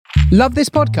Love this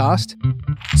podcast?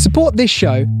 Support this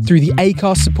show through the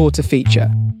Acast supporter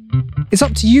feature. It's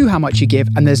up to you how much you give,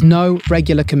 and there's no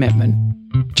regular commitment.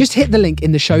 Just hit the link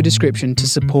in the show description to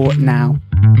support now.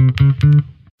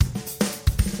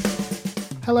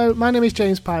 Hello, my name is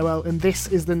James Pywell and this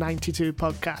is the 92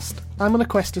 podcast. I'm on a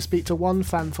quest to speak to one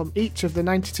fan from each of the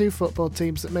 92 football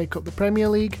teams that make up the Premier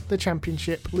League, the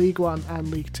Championship, League One and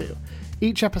League Two.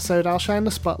 Each episode I'll shine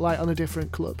the spotlight on a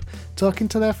different club, talking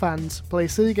to their fans, play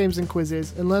silly games and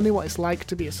quizzes and learning what it's like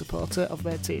to be a supporter of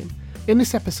their team. In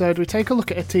this episode we take a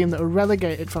look at a team that were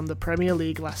relegated from the Premier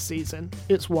League last season.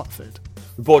 It's Watford.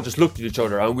 We both just looked at each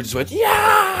other and we just went,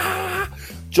 yeah!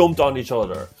 Jumped on each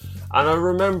other. And I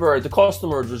remember the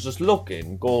customer was just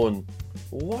looking, going,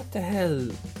 what the hell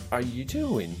are you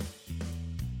doing?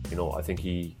 You know, I think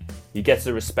he gets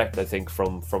the respect, I think,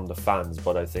 from the fans,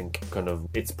 but I think kind of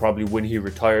it's probably when he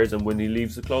retires and when he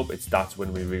leaves the club, that's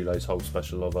when we realise how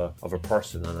special of a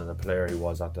person and a player he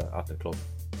was at the club.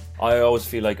 I always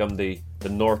feel like I'm the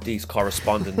northeast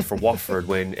correspondent for Watford.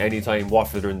 When anytime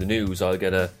Watford are in the news, I'll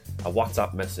get a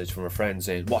WhatsApp message from a friend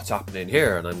saying, what's happening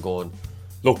here? And I'm going,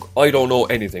 look, I don't know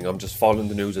anything. I'm just following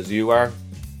the news as you are.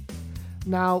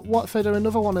 Now, Watford are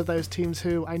another one of those teams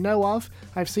who I know of.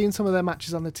 I've seen some of their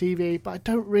matches on the TV, but I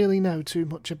don't really know too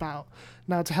much about.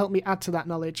 Now, to help me add to that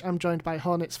knowledge, I'm joined by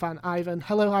Hornets fan Ivan.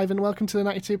 Hello, Ivan. Welcome to the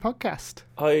 92 podcast.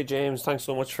 Hi, James. Thanks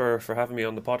so much for having me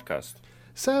on the podcast.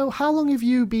 So, how long have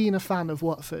you been a fan of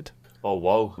Watford? Oh,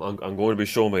 wow. I'm going to be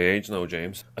showing my age now,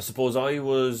 James. I suppose I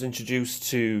was introduced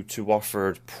to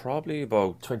Watford probably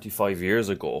about 25 years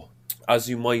ago. As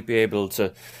you might be able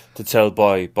to tell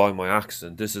by my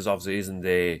accent, this obviously isn't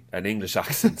an English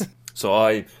accent. So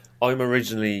I'm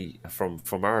originally from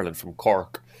Ireland, from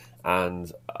Cork, and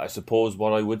I suppose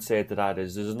what I would say to that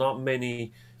is there's not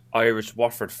many Irish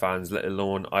Watford fans, let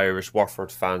alone Irish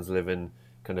Watford fans living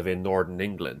kind of in Northern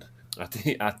England at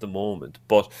the moment.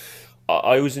 But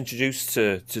I was introduced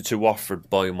to Watford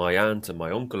by my aunt and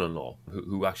my uncle-in-law,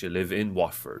 who actually live in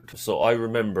Watford. So I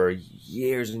remember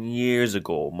years and years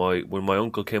ago, when my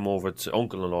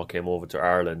uncle-in-law came over to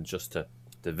Ireland just to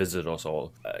visit us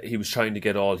all. He was trying to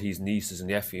get all his nieces and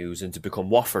nephews in to become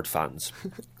Watford fans.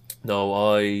 Now,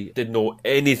 I didn't know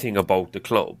anything about the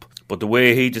club, but the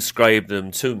way he described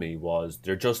them to me was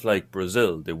they're just like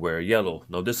Brazil, they wear yellow.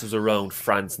 Now, this was around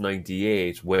France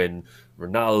 98 when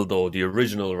Ronaldo, the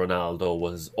original Ronaldo,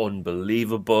 was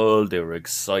unbelievable. They were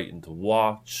exciting to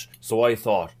watch. So I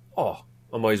thought, I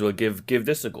might as well give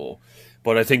this a go.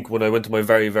 But I think when I went to my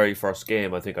very, very first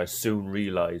game, I think I soon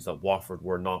realised that Watford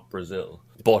were not Brazil.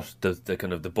 But the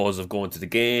kind of the buzz of going to the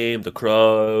game, the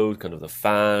crowd, kind of the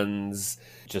fans,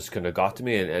 just kind of got to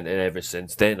me. And ever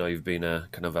since then, I've been a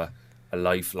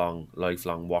lifelong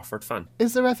Watford fan.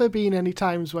 Is there ever been any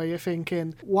times where you're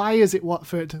thinking, why is it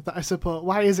Watford that I support?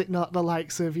 Why is it not the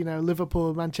likes of,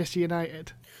 Liverpool, Manchester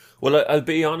United? Well, I'll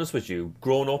be honest with you.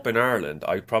 Growing up in Ireland,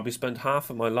 I probably spent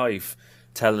half of my life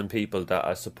telling people that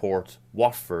I support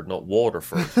Watford, not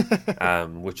Waterford,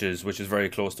 which is very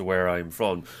close to where I'm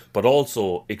from, but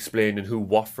also explaining who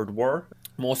Watford were.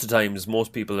 Most of the times,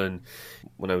 most people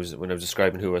when I was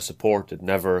describing who I supported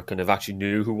never kind of actually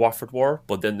knew who Watford were.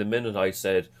 But then the minute I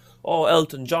said, "Oh,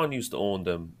 Elton John used to own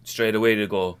them," straight away they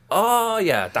go, "Oh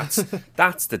yeah,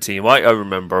 that's the team." I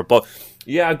remember. But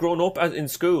yeah, growing up in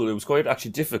school, it was quite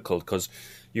actually difficult because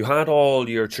you had all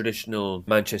your traditional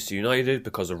Manchester United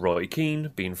because of Roy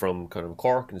Keane being from kind of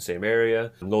Cork in the same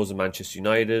area, and loads of Manchester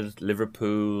United,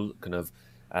 Liverpool, kind of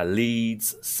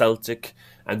Leeds, Celtic,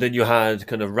 and then you had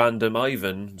kind of random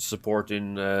Ivan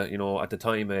supporting, at the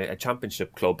time a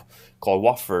championship club called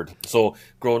Watford. So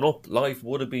growing up, life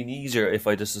would have been easier if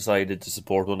I just decided to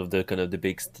support one of the kind of the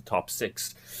big top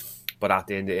six. But at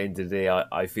the end of the day,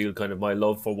 I feel kind of my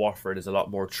love for Watford is a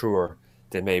lot more truer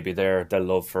than maybe their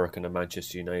love for kind of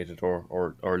Manchester United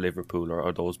or Liverpool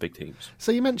or those big teams. So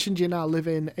you mentioned you're now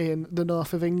living in the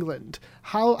north of England.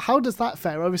 How does that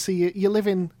fare? Obviously, you're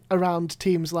living around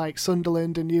teams like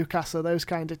Sunderland and Newcastle, those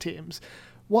kind of teams.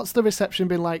 What's the reception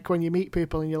been like when you meet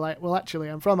people and you're like, well, actually,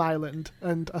 I'm from Ireland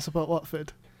and I support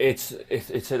Watford?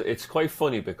 It's quite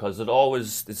funny because it's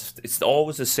always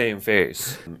the same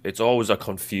face. It's always a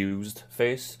confused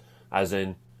face, as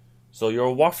in, so you're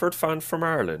a Watford fan from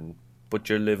Ireland, but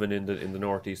you're living in the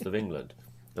northeast of England.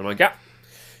 And I'm like, yeah.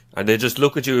 And they just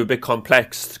look at you a bit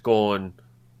complex, going,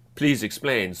 please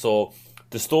explain. So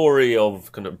the story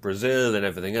of kind of Brazil and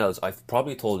everything else, I've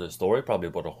probably told this story probably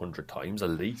about 100 times at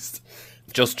least,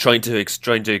 just trying to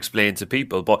explain to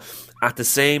people. But at the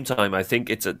same time, I think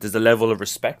there's a level of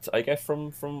respect I get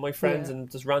from my friends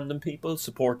and just random people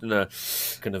supporting a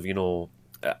kind of,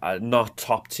 a not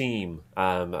top team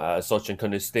as such, and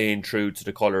kind of staying true to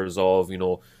the colours of,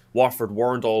 Watford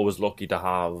weren't always lucky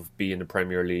to be in the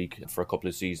Premier League for a couple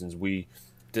of seasons. We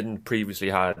didn't previously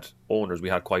had owners. We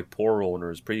had quite poor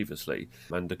owners previously,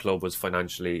 and the club was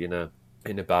financially in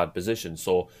a bad position.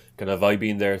 So kind of I've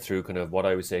been there through kind of what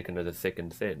I would say kind of the thick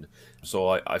and thin. So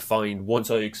I find once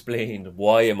I explain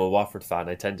why I'm a Watford fan,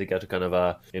 I tend to get a kind of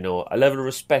a level of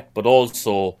respect, but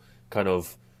also kind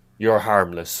of, you're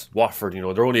harmless. Watford,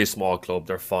 they're only a small club,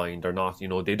 they're fine. They're not,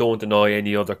 they don't annoy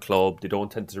any other club. They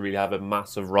don't tend to really have a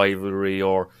massive rivalry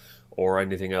or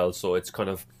anything else. So it's kind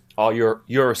of, oh,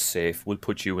 you're safe. We'll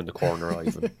put you in the corner,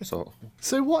 Ivan.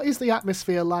 So what is the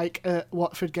atmosphere like at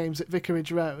Watford games at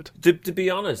Vicarage Road? To be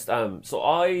honest,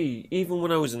 so even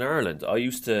when I was in Ireland, I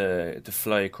used to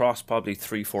fly across probably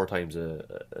 3-4 times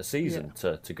a season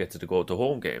to get to go to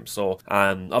home games. So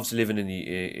obviously living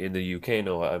in the UK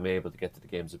now, I'm able to get to the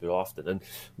games a bit often. And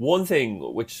one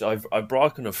thing which I've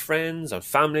brought kind of friends and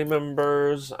family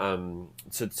members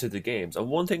to the games, and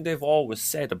one thing they've always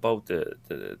said about the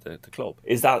club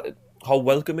is that how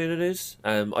welcoming it is.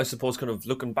 I suppose kind of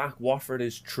looking back, Watford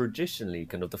is traditionally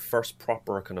kind of the first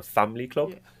proper kind of family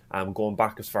club, going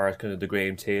back as far as kind of the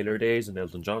Graham Taylor days and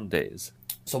Elton John days.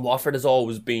 So Watford has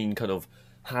always been kind of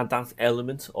had that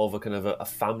element of a kind of a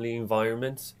family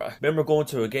environment. I remember going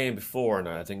to a game before, and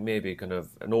I think maybe kind of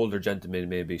an older gentleman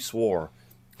maybe swore,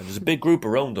 and there's a big group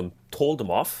around them, told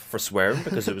them off for swearing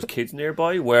because there was kids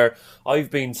nearby, where I've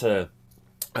been to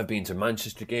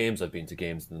Manchester games, I've been to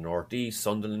games in the North East,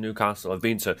 Sunderland, Newcastle. I've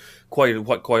been to quite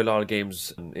a lot of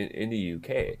games in the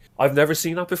UK. I've never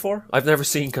seen that before. I've never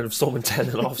seen kind of someone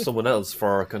telling off someone else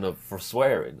for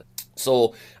swearing.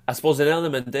 So I suppose an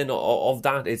element then of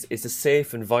that is it's a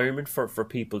safe environment for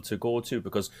people to go to,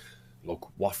 because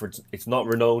look, Watford, it's not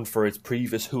renowned for its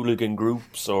previous hooligan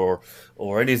groups or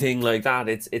anything like that.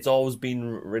 It's always been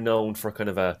renowned for kind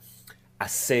of a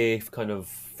safe, kind of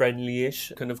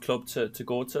friendly-ish kind of club to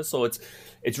go to. So it's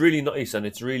really nice, and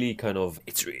it's really kind of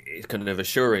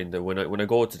assuring that when I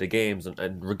go to the games,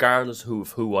 and regardless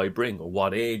of who I bring or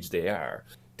what age they are,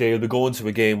 they'll be going to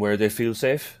a game where they feel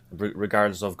safe,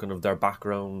 regardless of kind of their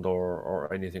background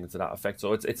or anything to that effect.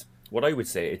 So it's what I would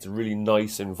say, it's a really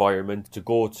nice environment to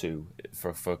go to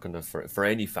for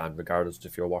any fan, regardless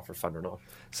if you're a Watford fan or not.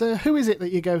 So who is it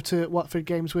that you go to Watford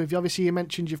games with? Obviously you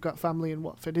mentioned you've got family in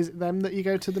Watford. Is it them that you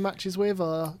go to the matches with,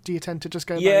 or do you tend to just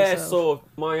go by yourself? Yeah, so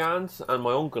my aunt and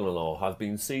my uncle-in-law have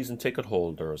been season ticket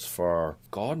holders for,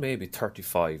 maybe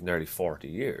 35, nearly 40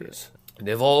 years. Yeah.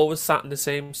 They've always sat in the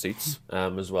same seats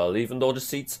as well, even though the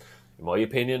seats, in my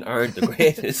opinion, aren't the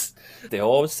greatest. They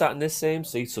always sat in the same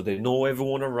seats, so they know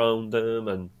everyone around them.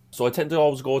 And so I tend to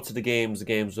always go to the games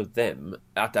with them.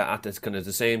 At this kind of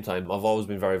the same time, I've always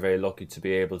been very, very lucky to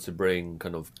be able to bring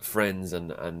kind of friends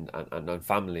and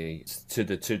family to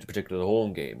the particular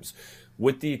home games.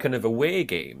 With the kind of away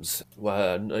games,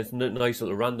 well, a nice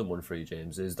little random one for you,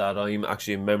 James, is that I'm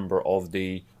actually a member of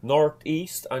the North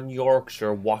East and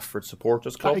Yorkshire Watford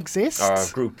Supporters Club. That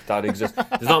exists? Group that exists.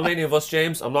 There's not many of us,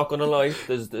 James. I'm not going to lie.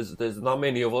 There's not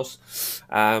many of us.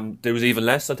 There was even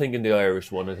less, I think, in the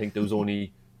Irish one. I think there was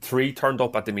only 3 turned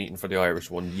up at the meeting for the Irish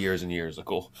one years and years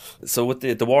ago. So with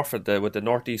the Watford, with the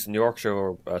North East and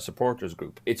Yorkshire supporters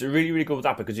group, it's really, really good with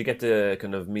that, because you get to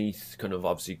kind of meet kind of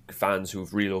obviously fans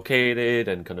who've relocated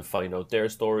and kind of find out their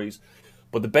stories.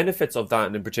 But the benefits of that,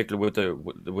 and in particular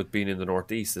with being in the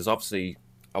North East, is obviously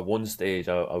at one stage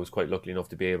I was quite lucky enough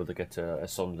to be able to get to a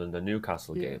Sunderland and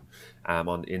Newcastle game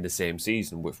in the same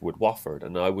season with Watford,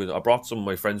 and I brought some of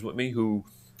my friends with me who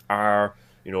are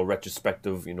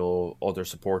retrospective, other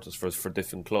supporters for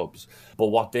different clubs. But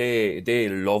what they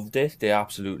loved it, they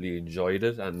absolutely enjoyed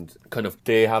it, and kind of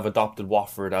they have adopted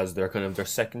Watford as their kind of their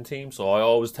second team. So I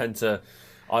always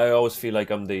feel like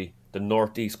I'm the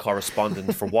Northeast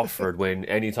correspondent for Watford. When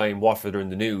anytime Watford are in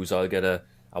the news, I'll get a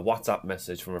WhatsApp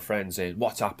message from a friend saying,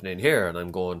 "What's happening here?" And I'm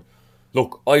going,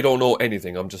 "Look, I don't know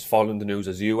anything. I'm just following the news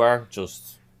as you are."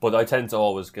 But I tend to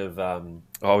always get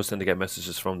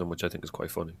messages from them, which I think is quite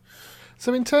funny.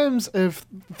 So in terms of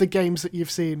the games that you've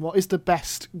seen, what is the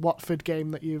best Watford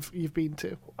game that you've been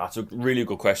to? That's a really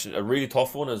good question. A really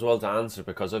tough one as well to answer,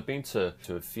 because I've been to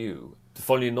a few.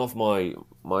 Funnily enough, my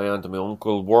aunt and my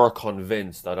uncle were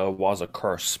convinced that I was a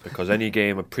curse, because any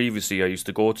game previously I used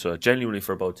to go to, genuinely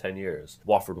for about 10 years,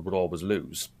 Watford would always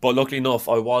lose. But luckily enough,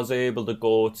 I was able to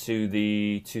go to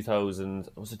the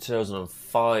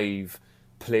 2005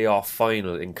 playoff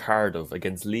final in Cardiff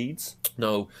against Leeds.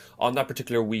 Now, on that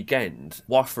particular weekend,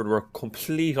 Watford were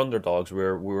complete underdogs. We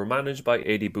were managed by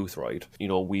Eddie Boothroyd. You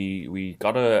know, we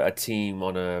got a team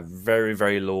on a very,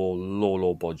 very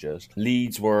low budget.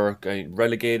 Leeds were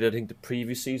relegated, I think, the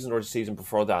previous season or the season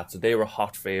before that, so they were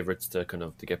hot favourites to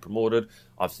get promoted.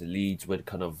 Obviously, Leeds with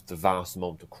kind of the vast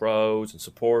amount of crowds and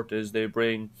supporters they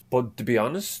bring. But to be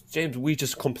honest, James, we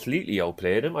just completely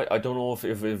outplayed him. I don't know if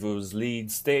it was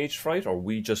Leeds stage fright or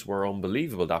we just were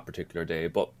unbelievable that particular day,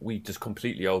 but we just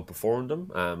completely outperformed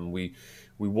them. We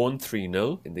won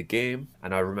 3-0 in the game,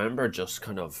 and I remember just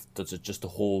the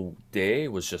whole day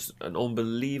was just an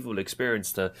unbelievable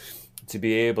experience to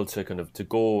be able to to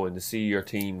go and to see your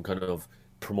team kind of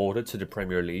promoted to the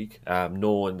Premier League,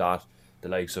 knowing that the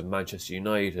likes of Manchester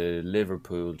United,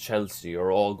 Liverpool, Chelsea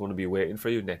are all going to be waiting for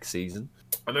you next season.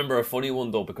 I remember a funny one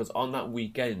though, because on that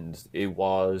weekend, it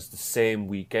was the same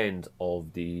weekend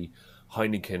of the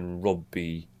Heineken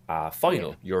Rugby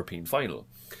final, European final.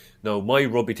 Now, my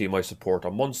rugby team I support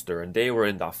are Munster, and they were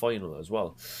in that final as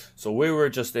well. So we were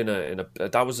just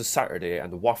that was a Saturday,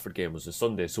 and the Watford game was a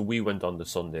Sunday. So we went on the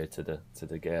Sunday to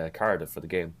the Cardiff for the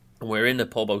game, and we're in the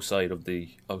pub outside of the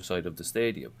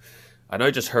stadium. And I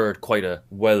just heard quite a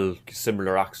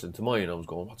similar accent to mine. I was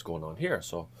going, what's going on here?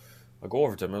 So I go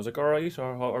over to him. I was like, all right,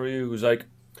 or how are you? He was like,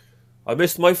 I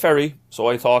missed my ferry, so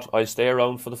I thought I'd stay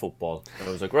around for the football. And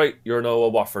I was like, right, you're now a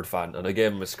Watford fan. And I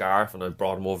gave him a scarf, and I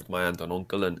brought him over to my aunt and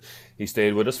uncle, and he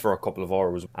stayed with us for a couple of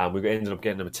hours. And we ended up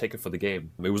getting him a ticket for the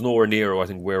game. It was nowhere near, I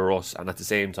think, where us. And at the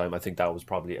same time, I think that was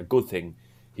probably a good thing.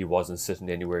 He wasn't sitting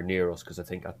anywhere near us, because I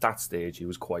think at that stage he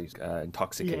was quite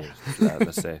intoxicated,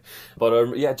 let's say.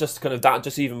 But just kind of that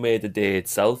just even made the day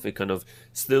itself. It kind of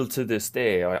still to this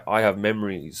day, I have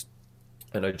memories,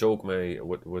 and I joke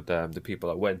with the people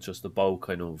that went just about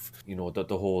kind of, you know,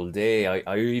 the whole day.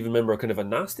 I even remember kind of a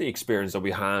nasty experience that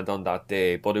we had on that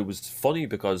day, but it was funny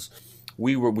because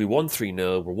we won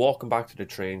 3-0. We're walking back to the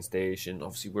train station.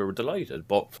 Obviously, we were delighted,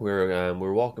 but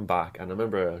we're walking back, and I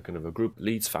remember kind of a group of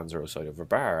Leeds fans are outside of a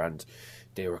bar, and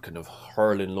they were kind of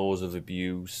hurling loads of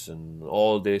abuse and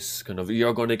all this kind of,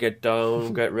 you're going to get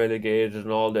down, get relegated,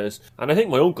 and all this. And I think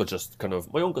my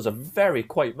uncle's a very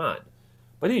quiet man,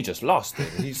 but he just lost it.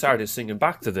 He started singing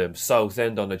back to them,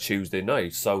 Southend on a Tuesday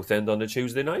night, Southend on a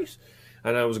Tuesday night.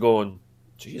 And I was going,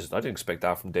 Jesus, I didn't expect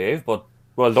that from Dave, but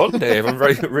well done, Dave. I'm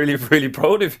really, really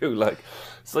proud of you.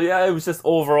 So yeah, it was just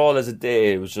overall as a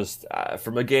day, it was just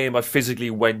from a game I physically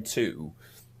went to,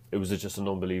 it was just an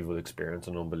unbelievable experience,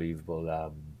 an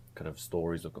unbelievable kind of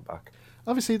stories looking back.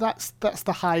 Obviously, that's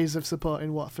the highs of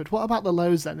supporting Watford. What about the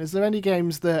lows then? Is there any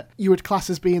games that you would class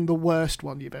as being the worst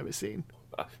one you've ever seen?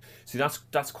 See,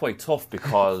 that's quite tough,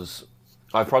 because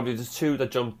I probably just two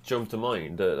that jumped to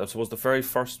mind. I suppose the very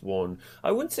first one,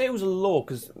 I wouldn't say it was a low,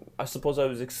 because I suppose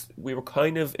we were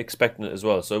kind of expecting it as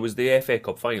well. So it was the FA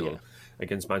Cup final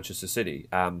against Manchester City.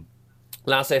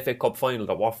 Last FA Cup final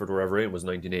that Watford were ever in was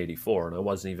 1984, and I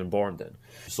wasn't even born then.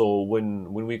 So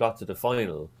when we got to the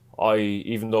final,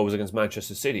 even though it was against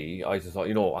Manchester City, I just thought,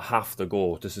 you know, I have to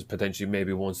go. This is potentially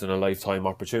maybe once in a lifetime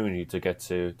opportunity to get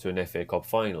to an FA Cup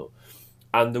final.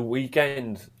 And the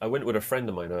weekend, I went with a friend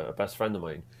of mine, a best friend of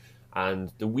mine,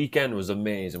 and the weekend was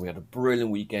amazing. We had a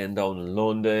brilliant weekend down in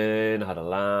London, had a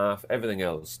laugh, everything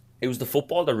else. It was the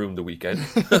football that ruined the weekend.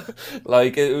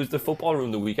 It was the football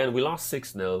ruined the weekend. We lost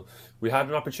 6-0. We had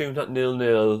an opportunity at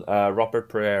 0-0, Robert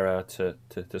Pereira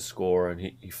to score, and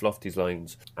he fluffed his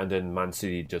lines. And then Man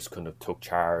City just kind of took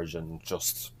charge and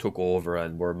just took over,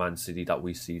 and we're Man City that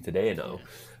we see today now.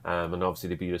 And obviously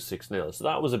they beat us 6-0. So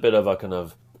that was a bit of a kind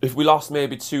of, if we lost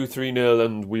maybe 2-3-0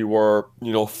 and we were,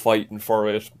 you know, fighting for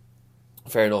it,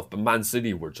 fair enough, but Man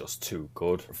City were just too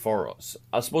good for us.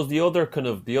 I suppose the other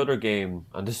game,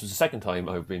 and this was the second time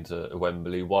I've been to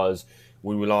Wembley, was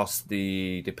when we lost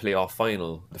the playoff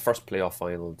final, the first playoff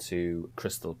final to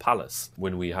Crystal Palace,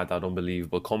 when we had that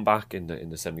unbelievable comeback in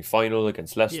the semi-final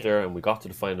against Leicester, and we got to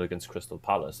the final against Crystal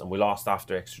Palace, and we lost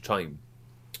after extra time,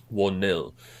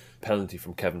 1-0. Penalty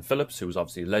from Kevin Phillips, who was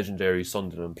obviously a legendary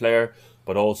Sunderland player,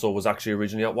 but also was actually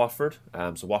originally at Watford.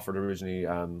 So Watford originally,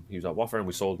 he was at Watford, and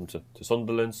we sold him to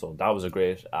Sunderland. So that was a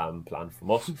great plan from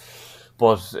us.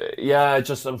 But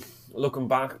just looking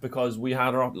back, because we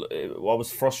had what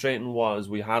was frustrating was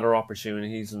we had our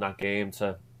opportunities in that game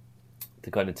to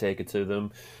kind of take it to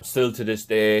them. Still to this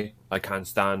day, I can't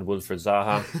stand Wilfred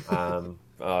Zaha.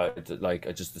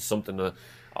 It's something that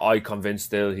I convinced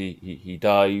still. He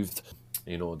dived.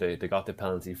 You know, they got the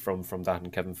penalty from that,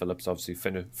 and Kevin Phillips obviously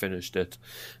finished it.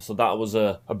 So that was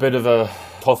a bit of a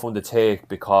tough one to take,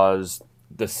 because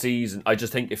the season. I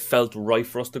just think it felt right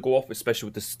for us to go up,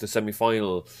 especially with the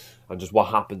semi-final and just what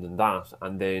happened in that,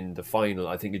 and then the final.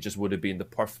 I think it just would have been the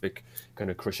perfect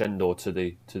kind of crescendo to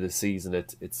the season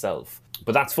itself.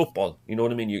 But that's football, you know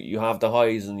what I mean? You have the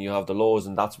highs and you have the lows,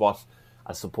 and that's what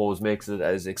I suppose makes it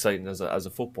as exciting as a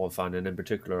football fan, and in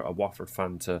particular a Watford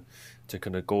fan to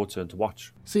kind of go to and to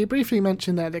watch. So you briefly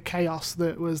mentioned there the chaos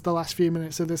that was the last few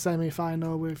minutes of the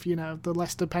semi-final with, the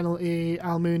Leicester penalty,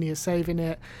 Almunia saving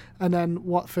it, and then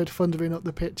Watford thundering up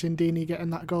the pitch and Deeney getting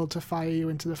that goal to fire you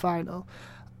into the final.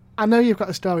 I know you've got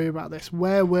a story about this.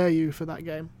 Where were you for that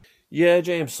game? Yeah,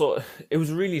 James. So it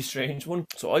was a really strange one.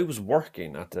 So I was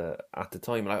working at the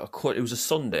time, and it was a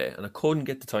Sunday, and I couldn't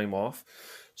get the time off.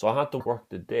 So I had to work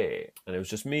the day, and it was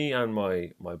just me and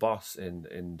my boss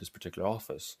in this particular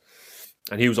office.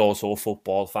 And he was also a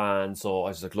football fan, so I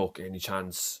was like, look, any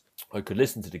chance I could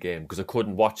listen to the game, because I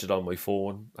couldn't watch it on my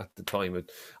phone at the time.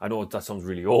 I know that sounds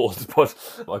really old, but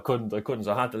I couldn't,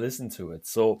 so I had to listen to it.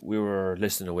 So we were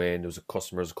listening away, and there was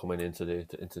customers coming into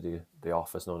the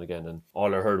office now and again, and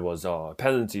all I heard was a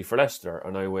penalty for Leicester,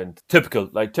 and I went, typical,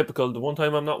 the one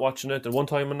time I'm not watching it, the one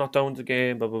time I'm not down to the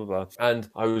game, blah, blah, blah. And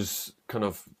I was kind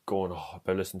of going, I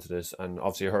better listen to this, and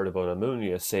obviously I heard about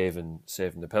Almunia saving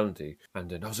the penalty,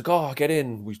 and then I was like, get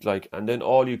in, and then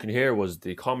all you can hear was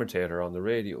the commentator on the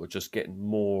radio just getting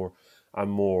more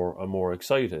and more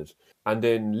excited, and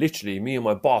then literally me and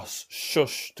my boss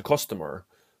shushed the customer.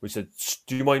 We said,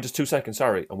 do you mind just 2 seconds,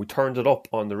 sorry, and we turned it up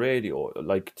on the radio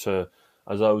to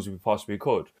as loud as we possibly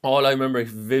could. All I remember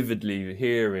vividly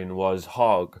hearing was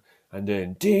Hog, and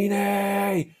then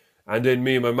Deeney. And then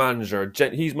me and my manager,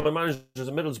 my manager's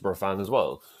a Middlesbrough fan as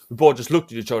well. We both just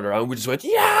looked at each other and we just went,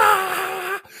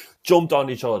 yeah! Jumped on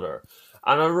each other.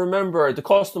 And I remember the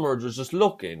customer was just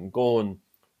looking, going,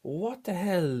 what the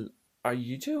hell are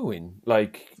you doing?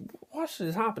 Like, what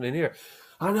is happening here?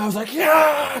 And I was like,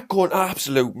 yeah! Going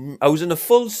absolute. I was in a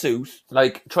full suit,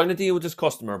 trying to deal with this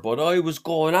customer, but I was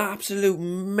going absolute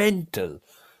mental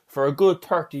for a good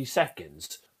 30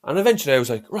 seconds. And eventually I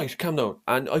was like, right, calm down.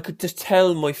 And I could just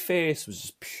tell my face was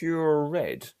just pure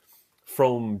red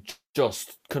from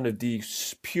just kind of the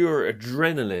pure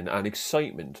adrenaline and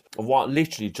excitement of what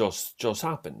literally just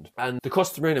happened. And the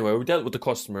customer, anyway, we dealt with the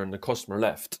customer, and the customer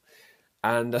left.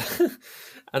 And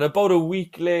and about a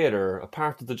week later, a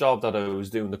part of the job that I was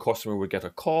doing, the customer would get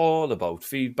a call about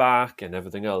feedback and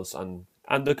everything else. And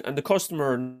the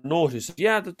customer noticed,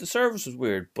 the service was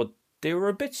weird, but they were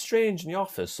a bit strange in the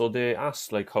office, so they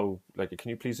asked, can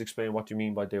you please explain what you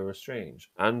mean by they were strange?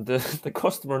 And the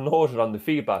customer noted on the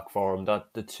feedback form that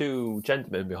the two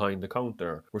gentlemen behind the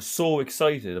counter were so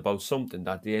excited about something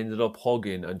that they ended up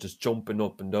hugging and just jumping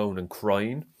up and down and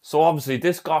crying. So obviously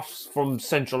this got from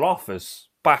central office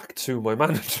back to my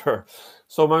manager.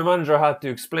 So my manager had to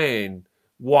explain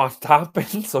what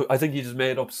happened. So I think he just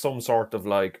made up some sort of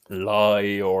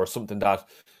lie or something that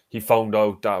he found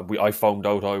out that I found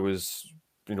out I was,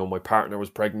 my partner was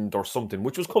pregnant or something,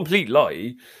 which was a complete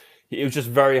lie. It was just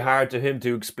very hard to him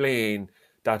to explain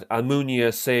that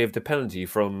Almunia saved the penalty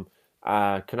from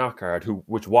Knockaert,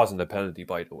 which wasn't a penalty,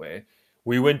 by the way.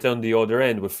 We went down the other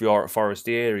end with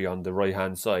Forestieri on the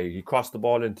right-hand side. He crossed the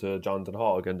ball into Jonathan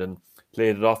Hogg and then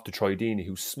played it off to Troy Deeney,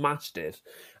 who smashed it.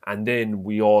 And then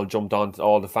all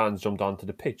the fans jumped onto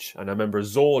the pitch. And I remember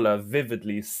Zola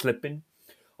vividly slipping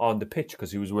on the pitch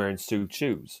because he was wearing suit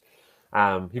shoes.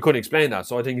 He couldn't explain that,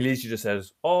 so I think at least he just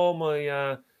says,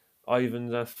 my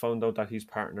Ivan found out that his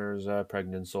partner's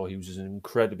pregnant, so he was just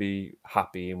incredibly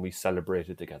happy and we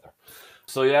celebrated together.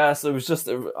 So it was just,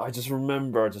 I just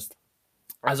remember just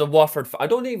as a Watford fan, I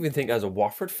don't even think as a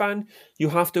Watford fan you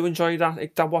have to enjoy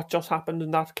that what just happened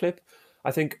in that clip. I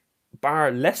think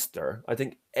bar Leicester, I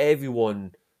think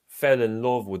everyone fell in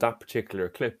love with that particular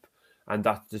clip. And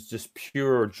that is just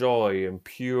pure joy and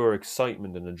pure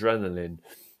excitement and adrenaline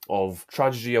of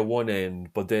tragedy at one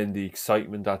end, but then the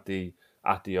excitement at the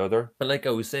other. And like I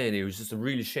was saying, it was just a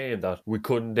really shame that we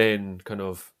couldn't then kind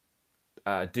of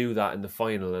do that in the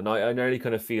final. And I really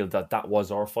kind of feel that was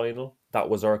our final. That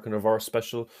was our kind of our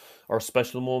special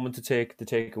moment to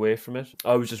take away from it.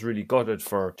 I was just really gutted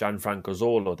for Gianfranco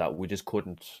Zola that we just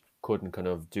couldn't kind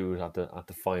of do it at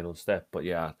the final step. But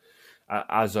yeah.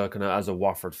 As a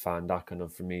Watford fan, that kind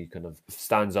of for me kind of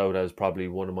stands out as probably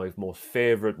one of my most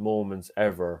favourite moments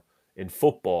ever in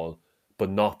football, but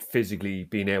not physically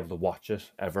being able to watch it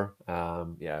ever.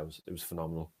 It was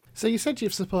phenomenal. So you said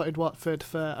you've supported Watford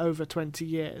for over 20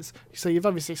 years. So you've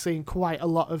obviously seen quite a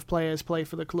lot of players play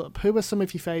for the club. Who are some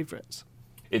of your favourites?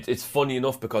 It's funny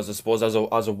enough because I suppose as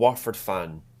a Watford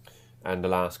fan, and the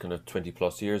last kind of 20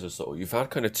 plus years or so, you've had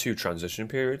kind of two transition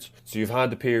periods. So you've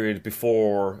had the period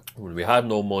before when we had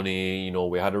no money,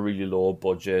 we had a really low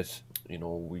budget,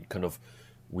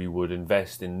 we would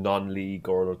invest in non-league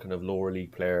or kind of lower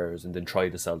league players and then try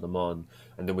to sell them on.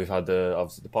 And then we've had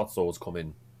obviously the Pozzos come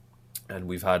in, and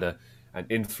we've had an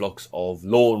influx of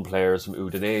loan players from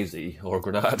Udinese or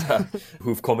Granada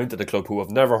who've come into the club who I've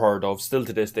never heard of, still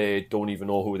to this day don't even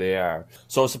know who they are.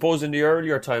 So I suppose in the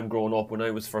earlier time growing up, when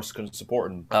I was first kind of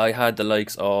supporting, I had the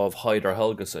likes of Heider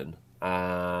Helgason,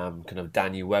 kind of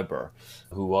Danny Webber,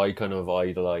 who I kind of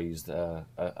idolised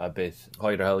a bit.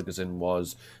 Heider Helgason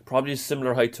was probably a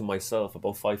similar height to myself,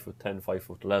 about 5'10",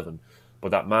 5'11",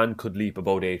 but that man could leap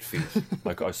about 8 feet.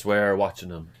 Like, I swear, watching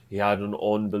him, he had an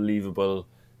unbelievable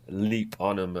leap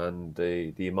on him, and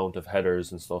the amount of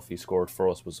headers and stuff he scored for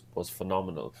us was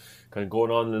phenomenal. Kind of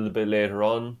going on a little bit later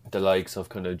on, the likes of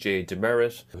kind of Jay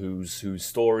Demerit, whose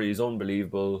story is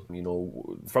unbelievable.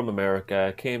 From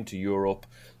America, came to Europe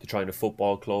to try in a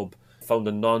football club, found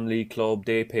a non-league club.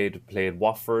 They played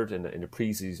Watford in a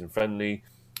pre-season friendly.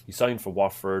 He signed for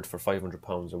Watford for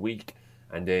 £500 a week.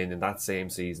 And then in that same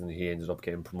season, he ended up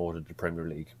getting promoted to the Premier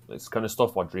League. It's kind of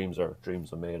stuff what dreams are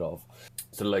made of.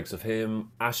 So the likes of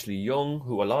him, Ashley Young,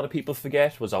 who a lot of people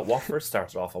forget was at Watford,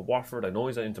 started off at Watford. I know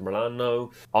he's at Inter Milan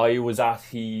now. I was at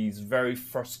his very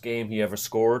first game he ever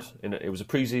scored. It was a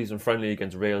pre-season friendly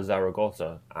against Real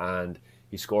Zaragoza, and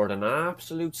he scored an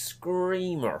absolute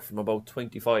screamer from about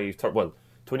 25,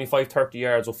 30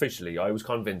 yards officially. I was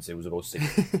convinced it was about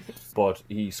 60. But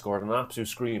he scored an absolute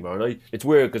screamer. And it's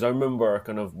weird because I remember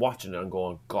kind of watching it and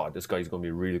going, God, this guy's going to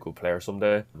be a really good player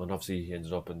someday. And obviously he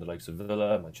ended up in the likes of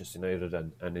Villa, Manchester United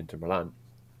and Inter Milan.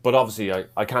 But obviously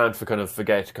I can't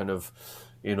forget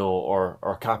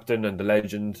our captain and the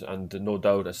legend, and no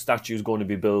doubt a statue is going to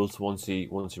be built once he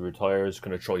retires,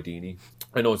 kind of Troy Deeney.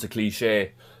 I know it's a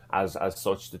cliche as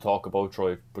such to talk about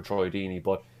Troy Deeney,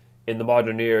 but in the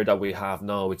modern era that we have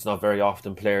now, it's not very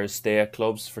often players stay at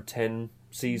clubs for 10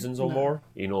 seasons or more.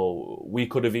 We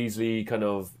could have easily kind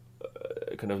of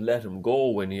let him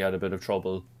go when he had a bit of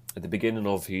trouble at the beginning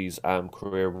of his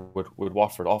career with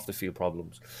Watford, off the field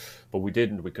problems, but we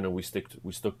didn't.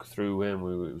 We stuck through him.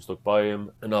 We stuck by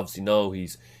him, and obviously now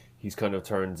he's kind of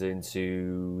turns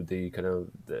into the kind of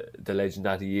the legend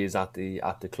that he is at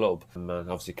the club, and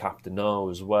obviously captain now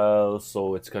as well.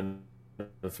 So it's kind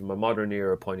of, from a modern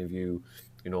era point of view,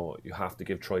 you have to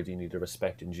give Troy Deeney the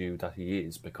respect and due that he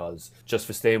is, because just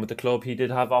for staying with the club, he did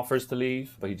have offers to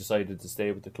leave, but he decided to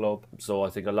stay with the club. So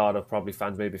I think a lot of probably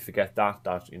fans maybe forget that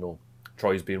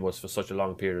Troy's been with us for such a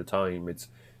long period of time. It's,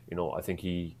 I think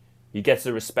he gets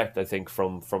the respect, I think,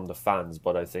 from the fans,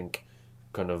 but I think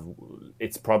kind of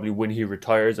it's probably when he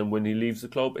retires and when he leaves the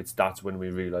club, that's when we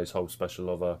realise how special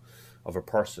of a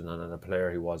person and a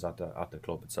player he was at the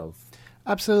club itself.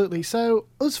 Absolutely. So,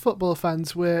 us football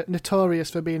fans, we're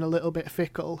notorious for being a little bit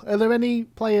fickle. Are there any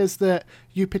players that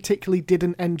you particularly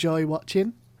didn't enjoy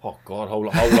watching? Oh God, how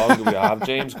long do we have,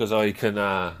 James? Because I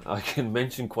can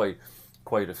mention quite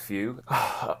a few.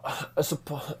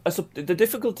 The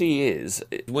difficulty is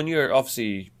when you're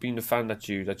obviously being the fan that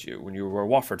you when you were a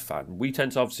Watford fan, we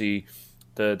tend to obviously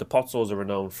the Pozzos are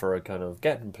renowned for kind of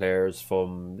getting players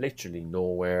from literally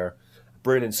nowhere,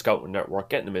 brilliant scouting network,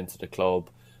 getting them into the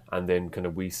club, and then kind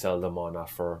of we sell them on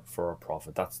for a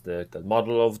profit. That's the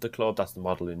model of the club. That's the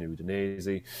model in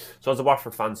Udinese. So as a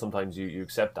Watford fan, sometimes you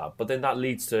accept that. But then that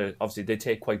leads to, obviously, they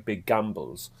take quite big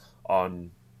gambles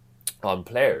on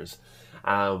players.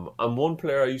 And one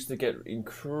player I used to get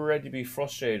incredibly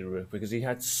frustrated with, because he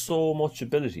had so much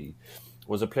ability,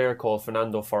 was a player called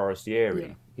Fernando Forestieri.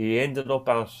 Yeah. He ended up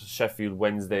at Sheffield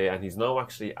Wednesday, and he's now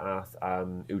actually at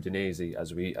Udinese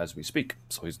as we speak.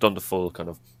 So he's done the full kind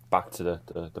of back to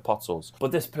the Pozzos.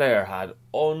 But this player had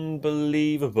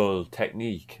unbelievable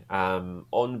technique,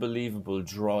 unbelievable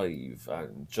drive,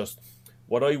 and just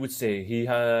what I would say, he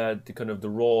had the kind of the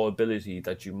raw ability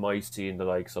that you might see in the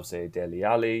likes of, say, Dele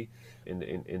Alli, in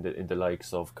the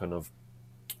likes of kind of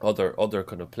other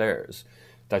kind of players,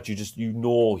 that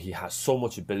he has so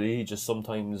much ability. He just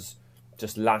sometimes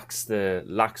just lacks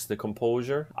the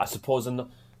composure. I suppose, and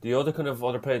the other kind of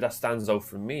other player that stands out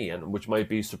for me, and which might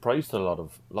be a surprise to a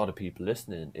lot of people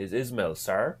listening, is Ismail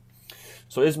Sarr.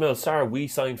 So Ismail Sarr, we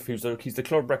signed for, he's the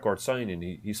club record signing.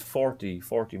 He's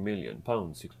 £40 million.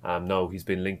 Now he's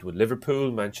been linked with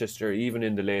Liverpool, Manchester, even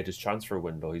in the latest transfer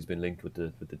window, he's been linked with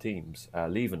the teams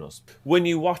leaving us. When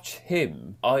you watch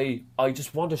him, I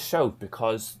just want to shout,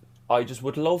 because I just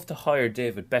would love to hire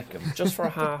David Beckham just for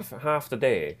half the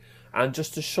day, and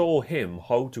just to show him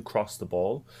how to cross the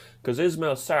ball, because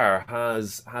Ismail Sarr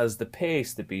has the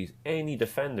pace to beat any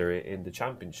defender in the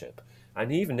Championship.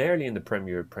 and even early in the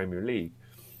Premier League.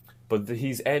 But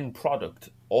his end product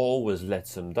always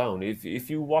lets him down. If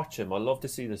you watch him, I love to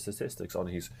see the statistics on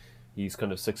he's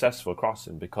kind of successful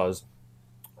crossing, because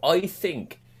I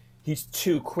think he's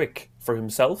too quick for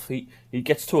himself. He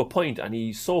gets to a point and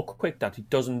he's so quick that he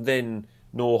doesn't then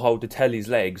know how to tell his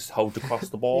legs how to cross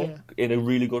the ball in a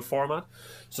really good format.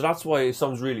 So that's why it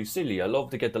sounds really silly. I love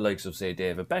to get the likes of, say,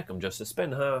 David Beckham, just to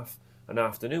spend half an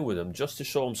afternoon with him, just to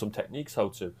show him some techniques how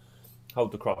to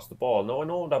cross the ball. Now, I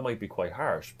know that might be quite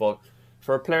harsh, but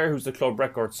for a player who's the club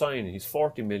record signing, he's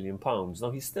 £40 million.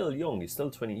 Now, he's still young. He's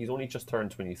still 20. He's only just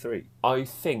turned 23. I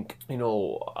think,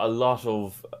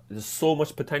 there's so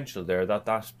much potential there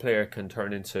that player can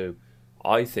turn into,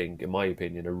 I think, in my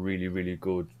opinion, a really, really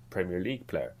good Premier League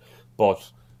player.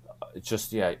 But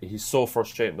he's so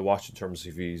frustrating to watch in terms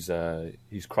of his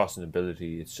crossing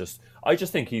ability. I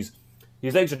just think his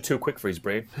legs are too quick for his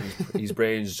brain. His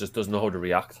brain just doesn't know how to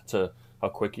react to how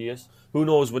quick he is. Who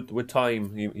knows, with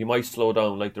time, he might slow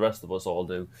down like the rest of us all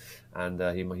do, and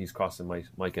his crossing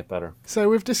might get better. So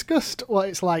we've discussed what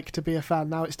it's like to be a fan.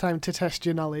 Now it's time to test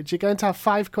your knowledge. You're going to have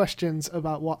 5 questions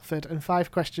about Watford and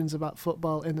 5 questions about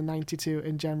football in the 92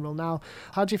 in general. Now,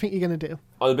 how do you think you're going to do?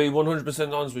 I'll be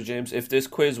 100% honest with James. If this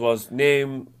quiz was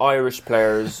name Irish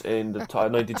players in the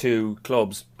 92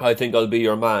 clubs, I think I'll be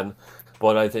your man.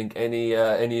 But I think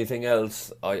anything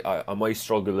else, I might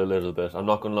struggle a little bit. I'm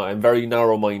not going to lie. I'm very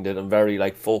narrow-minded. I'm very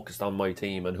focused on my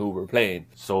team and who we're playing.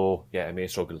 So, yeah, I may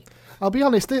struggle. I'll be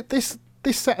honest, this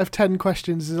set of 10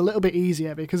 questions is a little bit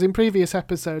easier, because in previous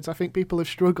episodes I think people have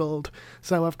struggled.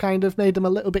 So I've kind of made them a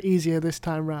little bit easier this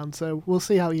time round. So we'll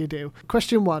see how you do.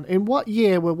 Question 1. In what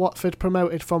year were Watford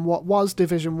promoted from what was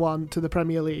Division 1 to the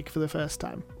Premier League for the first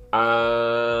time?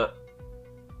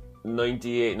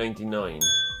 98, 99.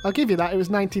 I'll give you that. It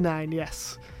was 99,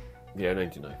 yes. Yeah,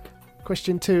 99.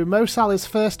 Question 2. Mo Salah's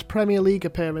first Premier League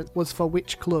appearance was for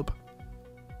which club?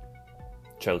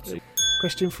 Chelsea.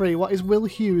 Question 3. What is Will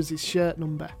Hughes' shirt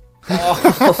number?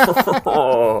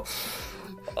 Oh,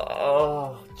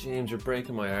 James, you're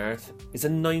breaking my heart. Is it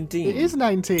 19? It is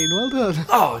 19. Well done.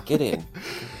 Oh, get in.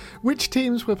 Which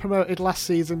teams were promoted last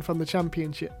season from the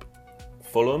Championship?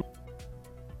 Fulham.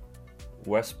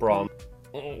 West Brom.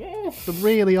 The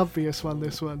really obvious one,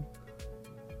 this one.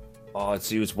 Oh,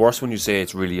 it's worse when you say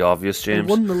it's really obvious, James.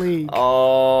 They won the league.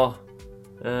 Oh,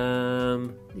 you're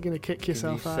going to kick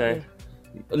yourself out.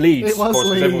 Leeds. It was of course,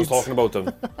 Leeds. Everyone's talking about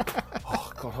them.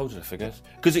 Oh, God, how did I forget?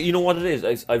 Because you know what it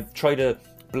is? I've tried to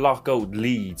block out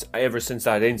Leeds ever since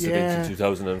that incident in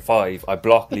 2005. I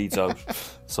blocked Leeds out.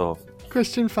 So.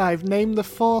 Question 5. Name the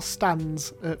 4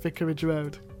 stands at Vicarage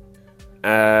Road.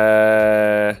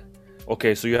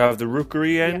 Okay, so you have the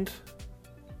Rookery end,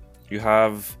 you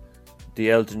have the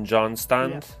Elton John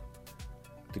stand,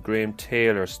 the Graham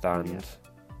Taylor stand.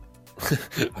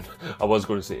 I was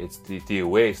going to say it's the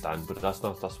away stand, but that's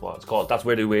what it's called. That's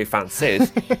where the away fans sit.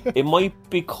 It might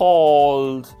be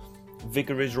called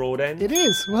Vicarage Road end. It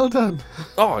is. Well done.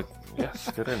 Oh, yes,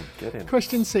 get in.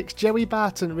 Question 6. Joey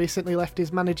Barton recently left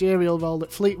his managerial role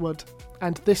at Fleetwood,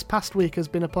 and this past week has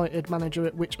been appointed manager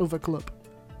at which other club?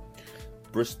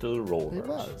 Bristol Rovers. It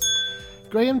was.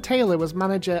 Graham Taylor was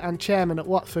manager and chairman at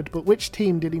Watford, but which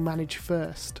team did he manage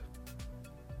first?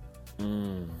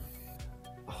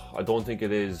 I don't think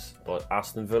it is, but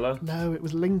Aston Villa? No, it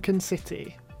was Lincoln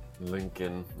City.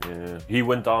 Lincoln, yeah. He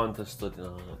went on to study.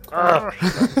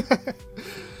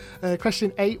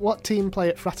 Question 8. What team play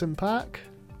at Fratton Park?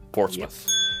 Portsmouth.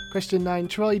 Yep. Question 9.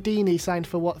 Troy Deeney signed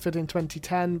for Watford in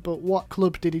 2010, but what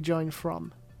club did he join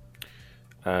from?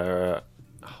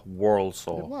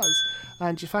 Walsall. It was.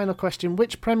 And your final question.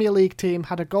 Which Premier League team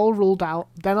had a goal ruled out,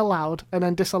 then allowed, and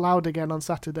then disallowed again on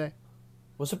Saturday?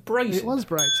 Was it Brighton? It was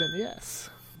Brighton, yes.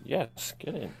 Yes,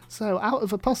 get in. So, out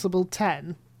of a possible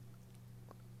 10,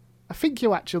 I think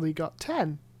you actually got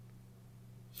 10.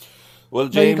 Well,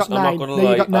 James, no, I'm not going to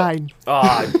lie. You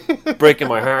got 9. Breaking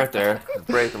my heart there.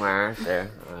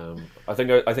 I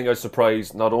think I was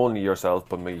surprised not only yourself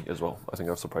but me as well. I think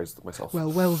I was surprised myself.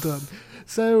 Well done.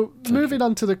 So moving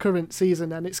on to the current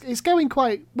season, and it's going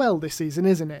quite well this season,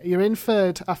 isn't it? You're in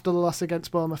third after the loss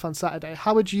against Bournemouth on Saturday.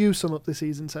 How would you sum up the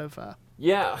season so far?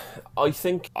 Yeah, I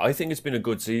think it's been a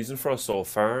good season for us so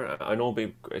far. I know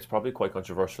it's probably quite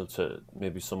controversial to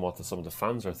maybe somewhat to some of the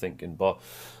fans are thinking, but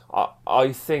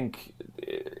I think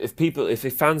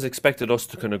if fans expected us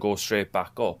to kind of go straight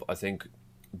back up, I think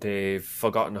they've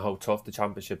forgotten how tough the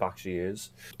Championship actually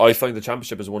is. I find the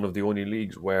Championship is one of the only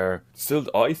leagues where still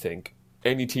I think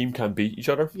any team can beat each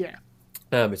other. Yeah.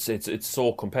 It's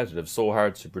so competitive, so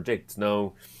hard to predict.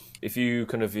 Now, if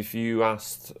you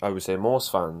asked, I would say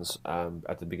most fans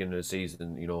at the beginning of the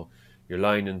season, you're you're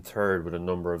lying in third with a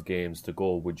number of games to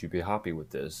go. Would you be happy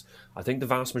with this? I think the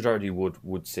vast majority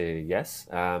would say yes.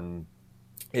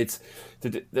 It's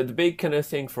the big kind of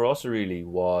thing for us really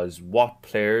was what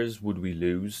players would we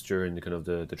lose during the kind of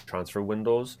the transfer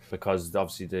windows, because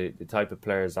obviously the type of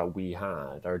players that we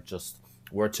had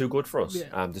were too good for us.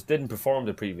 Yeah. Just didn't perform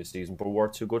the previous season, but were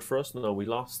too good for us. No, we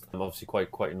lost obviously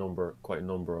quite a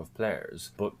number of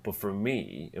players. But for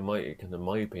me, in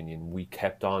my opinion, we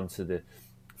kept on to the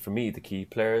key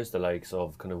players, the likes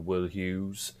of kind of Will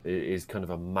Hughes is kind of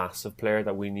a massive player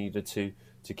that we needed to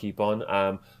keep on.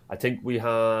 I think we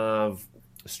have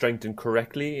strengthened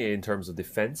correctly in terms of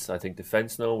defence. I think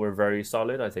defence now we're very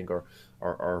solid. I think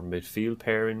our midfield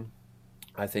pairing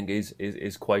I think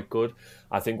is quite good.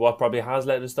 I think what probably has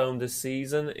let us down this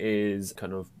season is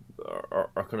kind of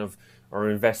our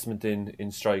investment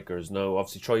in strikers. Now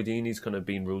obviously Troy Deeney's kind of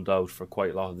been ruled out for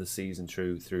quite a lot of the season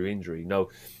through injury. Now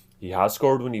he has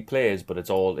scored when he plays, but it's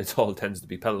all tends to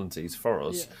be penalties for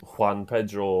us. Yeah. Juan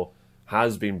Pedro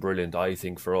has been brilliant, I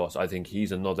think, for us. I think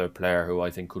he's another player who I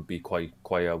think could be quite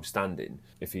outstanding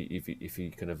if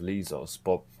he kind of leads us.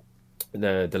 But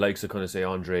the likes of kind of say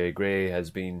Andre Gray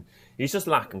he's just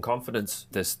lacking confidence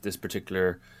this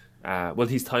particular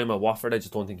his time at Watford. I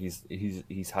just don't think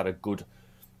he's had a good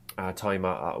time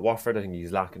at Watford. I think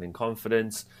he's lacking in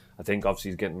confidence. I think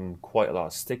obviously he's getting quite a lot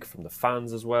of stick from the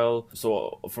fans as well.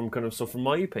 So from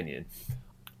my opinion,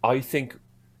 I think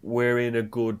we're in a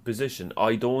good position.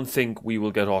 I don't think we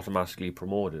will get automatically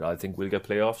promoted. I think we'll get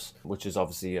playoffs, which is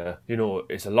obviously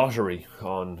it's a lottery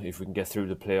on if we can get through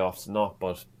the playoffs or not.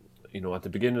 But at the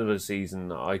beginning of the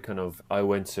season, I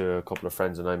went to a couple of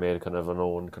friends and I made an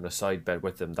own kind of side bet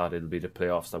with them that it'll be the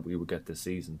playoffs that we would get this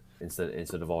season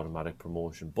instead of automatic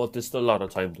promotion. But there's still a lot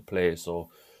of time to play, so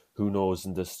who knows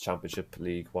in this Championship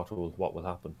League what will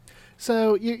happen.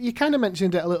 So you kind of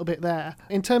mentioned it a little bit there.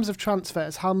 In terms of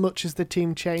transfers, how much has the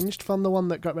team changed from the one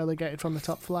that got relegated from the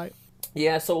top flight?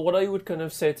 Yeah, so what I would kind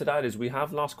of say to that is we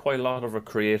have lost quite a lot of our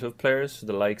creative players,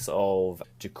 the likes of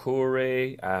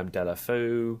Jacure,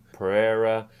 Delafeu,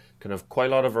 Pereira. Kind of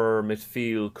quite a lot of our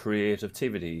midfield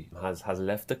creativity has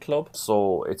left the club.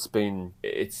 So it's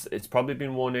probably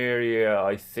been one area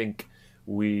I think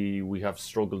we have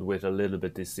struggled with a little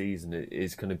bit this season. It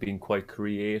is kind of being quite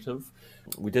creative.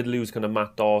 We did lose kind of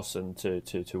Matt Dawson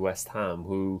to West Ham,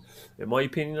 who, in my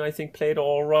opinion, I think played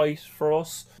all right for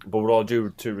us. But with all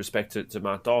due respect to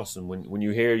Matt Dawson, when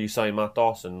you sign Matt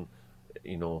Dawson,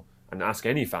 and ask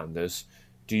any fan this,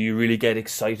 do you really get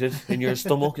excited in your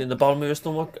stomach, in the bottom of your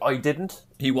stomach? I didn't.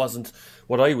 He wasn't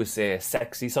what I would say a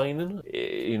sexy signing,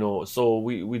 so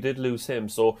we did lose him.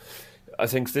 So I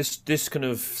think this kind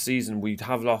of season we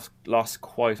have lost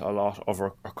quite a lot of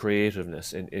our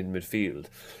creativeness in midfield.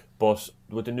 But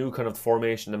with the new kind of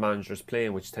formation the manager's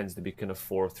playing, which tends to be kind of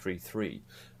 4-3-3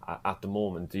 at the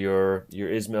moment, your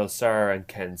Ismail Sarr and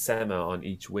Ken Sema on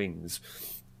each wings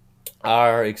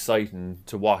are exciting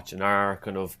to watch and are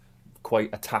kind of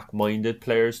quite attack-minded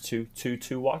players to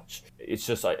watch. It's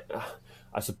just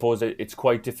I suppose it's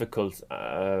quite difficult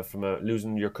from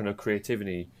losing your kind of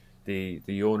creativity.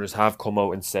 The owners have come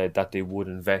out and said that they would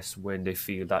invest when they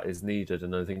feel that is needed,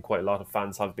 and I think quite a lot of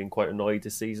fans have been quite annoyed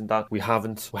this season that we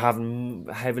haven't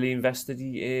heavily invested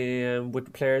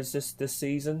with players this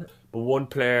season. But one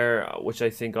player which I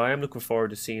think I am looking forward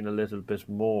to seeing a little bit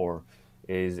more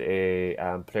is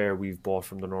a player we've bought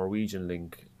from the Norwegian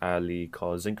league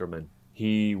called Zinkerman.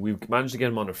 We've managed to get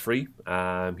him on a free.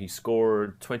 He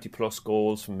scored 20 plus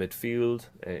goals from midfield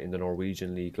in the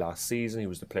Norwegian league last season. He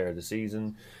was the player of the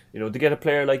season. To get a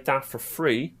player like that for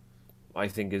free, I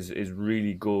think is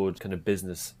really good kind of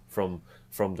business from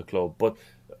the club. But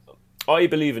I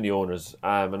believe in the owners,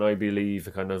 and I believe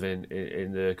kind of in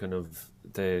the kind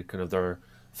of their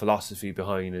philosophy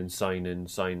behind and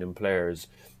signing players.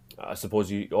 I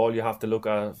suppose all you have to look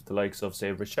at the likes of,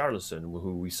 say, Richarlison,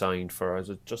 who we signed for about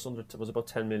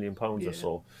 £10 million or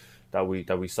so that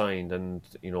we signed, and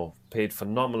paid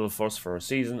phenomenal for us for a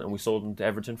season, and we sold him to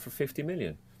Everton for 50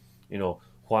 million.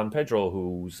 Juan Pedro,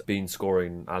 who's been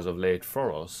scoring as of late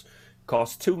for us,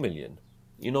 cost 2 million.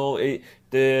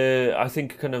 I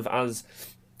think kind of as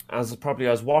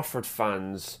Watford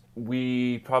fans,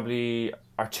 we probably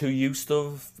are too used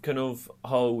to kind of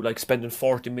how spending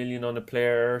 40 million on a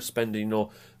player,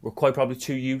 we're quite probably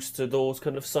too used to those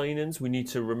kind of signings. We need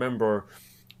to remember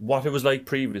what it was like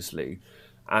previously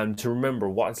and to remember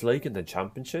what it's like in the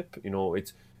Championship.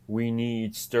 We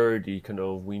need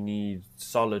we need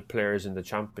solid players in the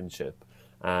Championship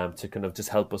to kind of just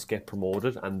help us get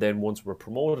promoted, and then once we're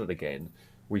promoted again,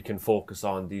 we can focus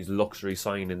on these luxury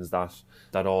signings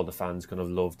that all the fans kind of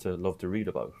love to read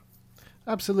about.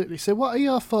 Absolutely. So what are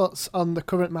your thoughts on the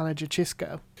current manager,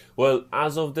 Chisco? Well,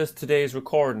 as of today's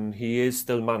recording, he is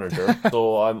still manager.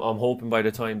 So I'm hoping by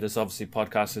the time this obviously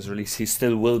podcast is released, he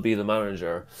still will be the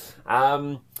manager.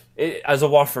 As a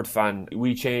Watford fan,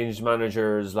 we change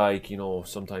managers like,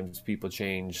 sometimes people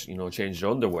change their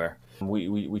underwear.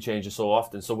 We change it so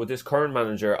often. So with this current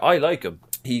manager, I like him.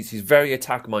 He's very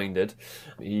attack minded.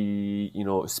 He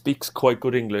speaks quite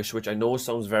good English, which I know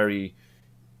sounds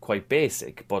quite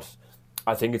basic, but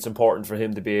I think it's important for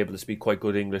him to be able to speak quite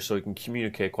good English so he can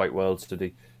communicate quite well to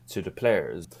the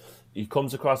players. He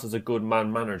comes across as a good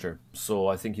man manager. So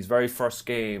I think his very first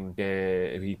game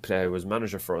he was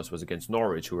manager for us was against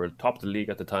Norwich, who were top of the league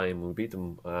at the time. We beat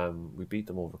them. We beat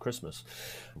them over Christmas,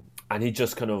 and he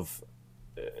just kind of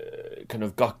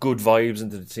got good vibes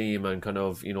into the team, and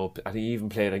and he even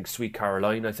played like Sweet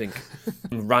Caroline, I think,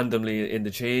 randomly in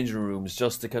the changing rooms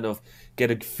just to kind of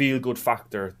get a feel good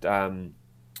factor.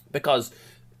 Because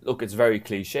look, it's very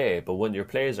cliche, but when your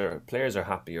players are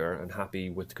happier and happy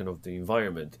with kind of the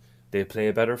environment, they play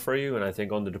better for you. And I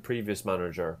think under the previous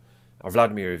manager, or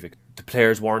Vladimir Ivic, the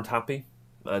players weren't happy,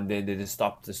 and then they just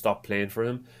stopped playing for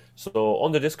him. So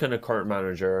under this kind of current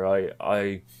manager,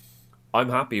 I'm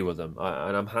happy with him,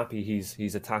 and I'm happy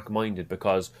he's attack minded,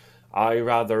 because I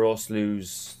rather us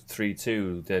lose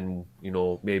 3-2 than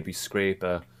maybe scrape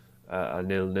a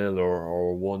 0-0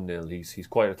 or 1-0. He's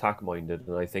quite attack minded,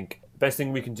 and I think the best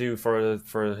thing we can do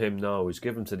for him now is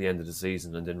give him to the end of the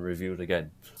season and then review it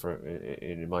again,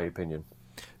 in my opinion.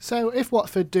 So if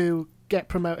Watford do get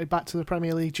promoted back to the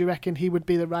Premier League, do you reckon he would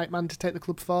be the right man to take the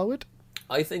club forward?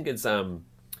 I think it's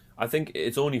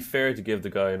only fair to give the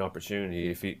guy an opportunity.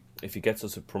 If he gets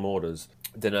us promoted,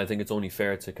 then I think it's only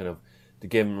fair to to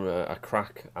give him a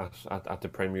crack at the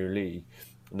Premier League.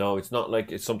 No, it's not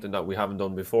like it's something that we haven't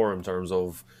done before in terms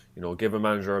of, give a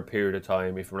manager a period of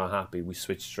time. If we're not happy, we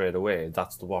switch straight away.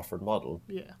 That's the Watford model.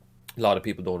 Yeah. A lot of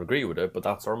people don't agree with it, but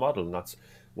that's our model, and that's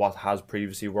what has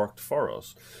previously worked for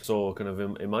us. So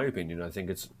in my opinion, I think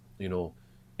it's,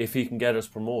 if he can get us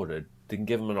promoted, they can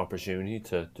give him an opportunity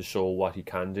to show what he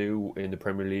can do in the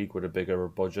Premier League with a bigger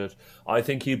budget. I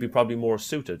think he'd be probably more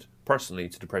suited, personally,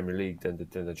 to the Premier League than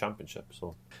the Championship.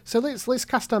 So let's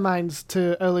cast our minds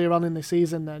to earlier on in the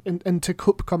season then, and to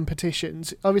cup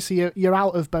competitions. Obviously, you're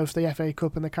out of both the FA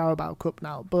Cup and the Carabao Cup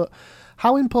now, but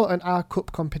how important are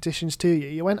cup competitions to you?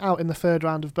 You went out in the third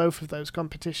round of both of those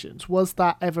competitions. Was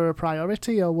that ever a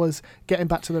priority, or was getting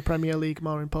back to the Premier League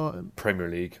more important? Premier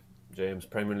League. James,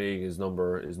 Premier League is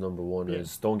number one. Yeah.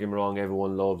 Don't get me wrong,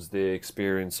 everyone loves the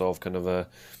experience of kind of a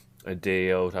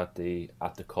day out at the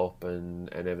cup and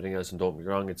everything else, and don't get me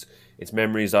wrong, it's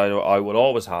memories I will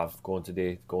always have going to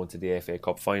the FA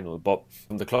Cup final. But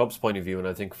from the club's point of view, and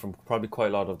I think from probably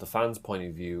quite a lot of the fans' point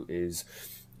of view, is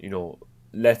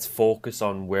let's focus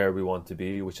on where we want to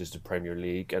be, which is the Premier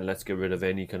League, and let's get rid of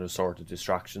any kind of sort of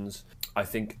distractions. I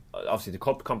think obviously the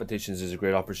cup competitions is a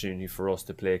great opportunity for us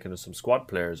to play kind of some squad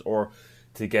players, or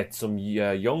to get some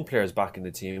young players back in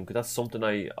the team, because that's something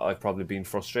I've probably been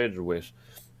frustrated with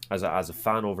as a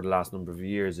fan over the last number of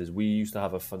years. Is we used to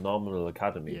have a phenomenal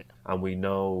academy, yeah, and we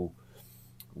now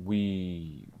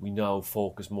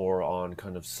focus more on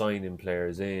kind of signing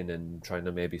players in and trying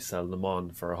to maybe sell them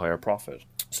on for a higher profit.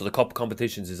 So the cup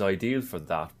competitions is ideal for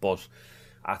that, but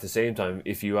at the same time,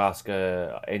 if you ask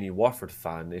any Watford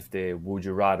fan, would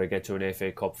you rather get to an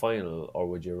FA Cup final, or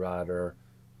would you rather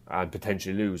and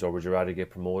potentially lose, or would you rather get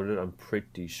promoted? I'm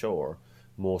pretty sure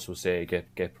most would say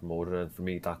get promoted, and for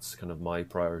me that's kind of my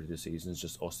priority this season, is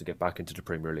just us to get back into the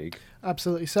Premier League.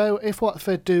 Absolutely. So if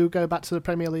Watford do go back to the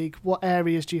Premier League, what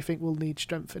areas do you think will need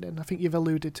strengthening? I think you've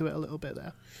alluded to it a little bit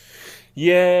there.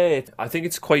 Yeah, I think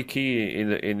it's quite key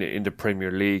in the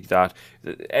Premier League that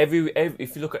every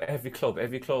if you look at every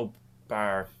club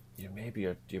bar maybe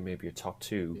your top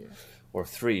two or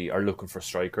three are looking for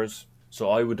strikers. So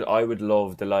I would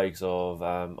love the likes of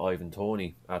Ivan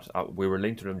Toney we were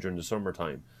linked to him during the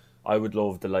summertime. I would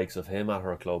love the likes of him at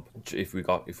our club if we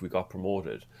got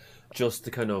promoted, just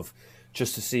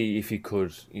to see if he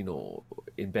could,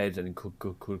 embed and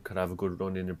could have a good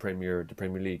run in the Premier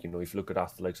League. If you look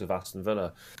at the likes of Aston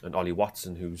Villa and Ollie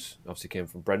Watson, who's obviously came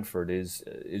from Brentford, is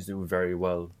doing very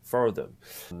well for them.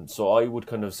 So I would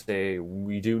kind of say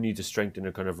we do need to strengthen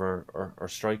a kind of our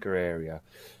striker area,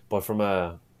 but from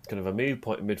a kind of a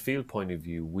midfield point of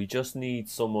view, we just need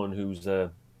someone who's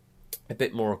a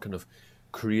bit more kind of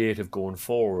creative going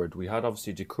forward. We had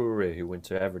obviously Doucouré, who went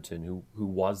to Everton, who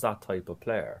was that type of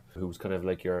player, who was kind of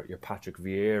like your Patrick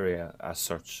Vieira as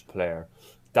such player.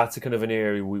 that's a kind of an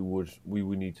area we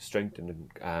would need to strengthen.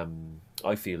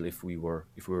 I feel if we were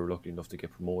lucky enough to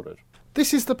get promoted.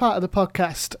 This is the part of the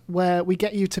podcast where we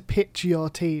get you to pitch your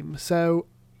team. So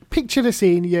picture the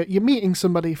scene, you're meeting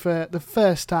somebody for the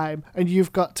first time and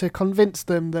you've got to convince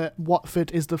them that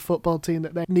Watford is the football team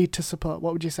that they need to support.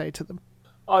 What would you say to them?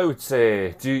 I would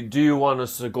say, do you want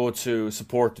us to go to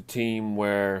support the team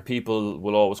where people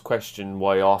will always question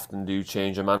why often do you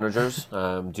change your managers?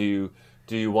 Do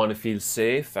you want to feel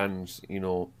safe and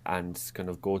kind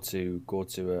of go to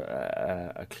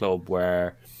a club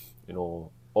where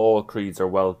all creeds are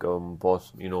welcome, but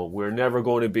we're never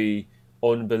going to be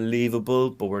unbelievable,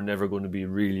 but we're never going to be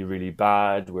really, really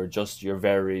bad. We're just your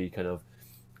very kind of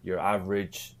your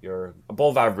average, your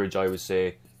above average, I would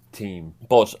say, team.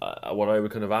 But what I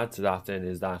would kind of add to that then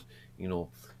is that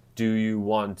do you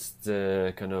want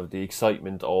the kind of the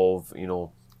excitement of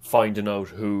finding out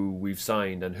who we've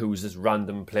signed and who's this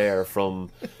random player from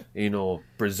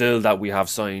Brazil that we have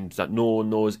signed that no one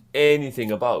knows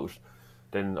anything about?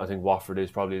 Then I think Watford is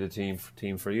probably the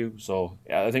team for you. So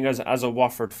yeah, I think as a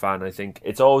Watford fan, I think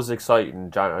it's always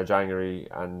exciting January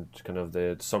and kind of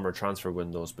the summer transfer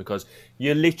windows, because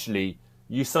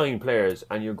you sign players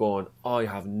and you're going, I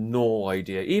have no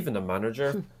idea. Even the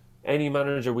manager, any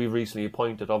manager we've recently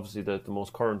appointed, obviously the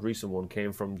most current recent one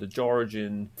came from the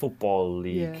Georgian Football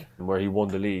League, where he won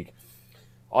the league.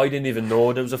 I didn't even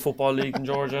know there was a football league in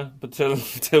Georgia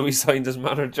until we signed as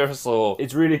manager. So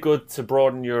it's really good to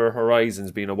broaden your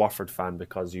horizons being a Watford fan,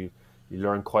 because you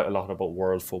learn quite a lot about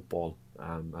world football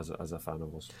as a fan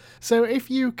of us. So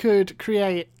if you could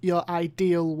create your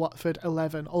ideal Watford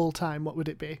 11 all time, what would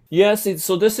it be? Yes,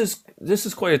 so this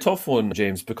is quite a tough one,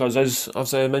 James, because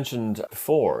as I mentioned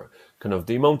before, kind of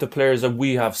the amount of players that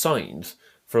we have signed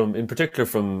in particular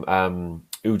from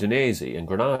Udinese and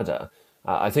Granada.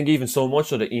 I think even so much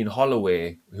so that Ian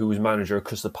Holloway, who was manager of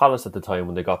Crystal Palace at the time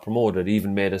when they got promoted,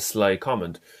 even made a sly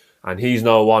comment. And he's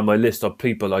now on my list of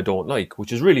people I don't like,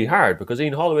 which is really hard because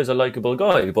Ian Holloway is a likeable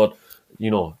guy, but he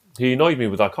annoyed me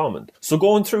with that comment. So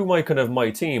going through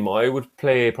my team, I would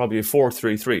play probably a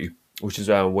 4-3-3, which is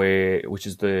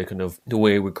the kind of the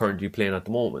way we're currently playing at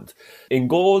the moment. In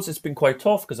goals, it's been quite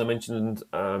tough because I mentioned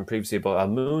previously about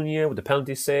Almunia with the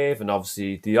penalty save, and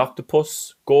obviously the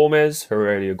octopus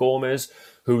Heredia Gomez,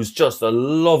 who's just a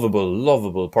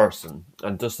lovable person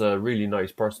and just a really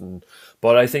nice person.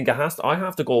 But I think I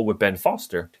have to go with Ben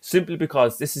Foster, simply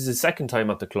because this is his second time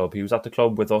at the club. He was at the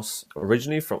club with us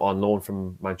originally on loan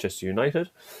from Manchester United.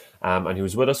 And he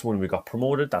was with us when we got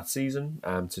promoted that season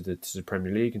to the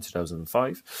Premier League in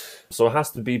 2005. So it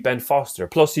has to be Ben Foster,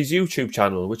 plus his YouTube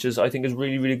channel, which I think is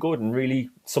really, really good and really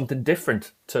something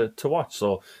different to watch.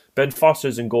 So Ben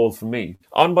Foster's in goal for me.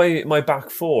 On my back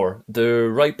four, the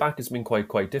right back has been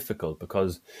quite difficult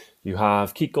because you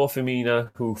have Kiko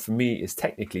Femina, who for me is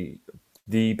technically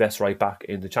the best right back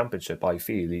in the Championship, I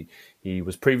feel. He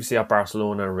was previously at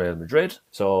Barcelona and Real Madrid,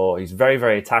 so he's very,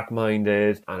 very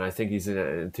attack-minded, and I think he's an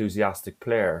enthusiastic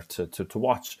player to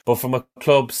watch. But from a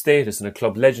club status and a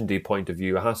club legendary point of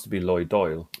view, it has to be Lloyd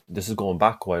Doyle. This is going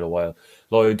back quite a while.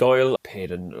 Lloyd Doyle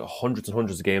played in hundreds and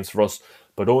hundreds of games for us,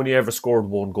 but only ever scored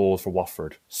one goal for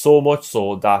Watford. So much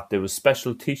so that there was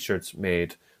special t-shirts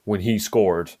made when he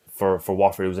scored for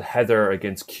Watford. It was a header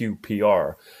against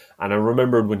QPR. And I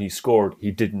remembered when he scored, he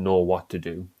didn't know what to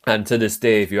do. And to this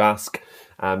day, if you ask,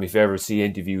 if you ever see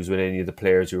interviews with any of the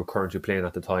players who were currently playing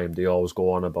at the time, they always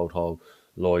go on about how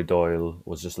Lloyd Doyle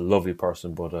was just a lovely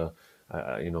person, but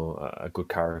a good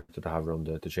character to have around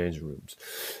the changing rooms.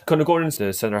 Kind of going into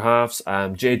the centre halves,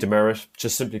 Jay Demerit,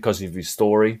 just simply because of his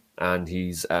story and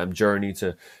his journey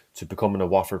to becoming a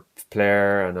Watford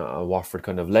player and a Watford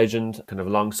kind of legend, kind of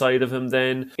alongside of him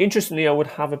then. Interestingly, I would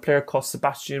have a player called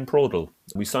Sebastian Prodl.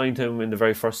 We signed him in the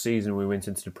very first season we went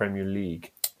into the Premier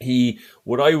League. He,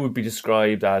 what I would be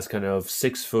described as kind of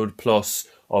 6 foot plus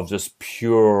of just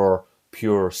pure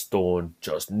stone.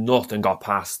 Just nothing got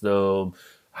past them.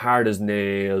 Hard as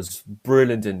nails,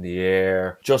 brilliant in the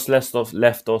air. Just left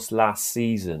us last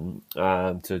season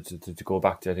to go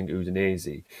back to, I think,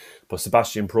 Udinese. But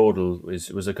Sebastian Prodl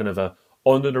was a kind of a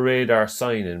under the radar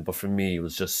signing, but for me, it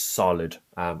was just solid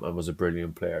and was a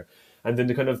brilliant player. And then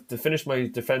to finish my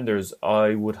defenders,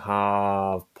 I would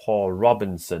have Paul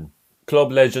Robinson,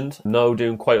 club legend, now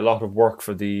doing quite a lot of work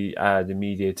for the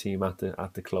media team at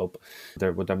the club,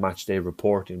 with their match day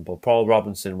reporting. But Paul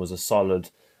Robinson was a solid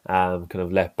kind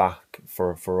of left back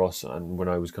for us, and when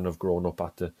I was kind of growing up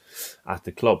at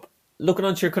the club. looking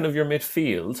onto your kind of your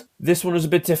midfield, this one was a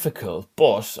bit difficult,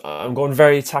 but I'm going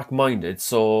very attack-minded.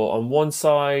 So on one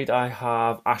side, I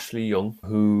have Ashley Young,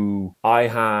 who I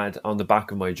had on the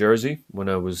back of my jersey when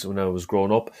I was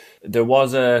growing up. There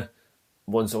was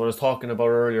when I was talking about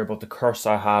earlier about the curse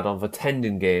I had of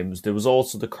attending games, there was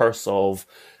also the curse of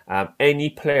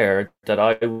any player that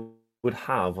I would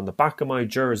have on the back of my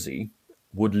jersey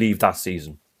would leave that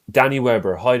season. Danny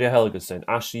Webber, Heide Helgeson,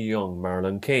 Ashley Young,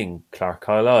 Marilyn King, Clark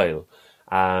Carlisle,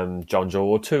 John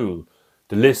Joe O'Toole.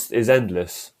 The list is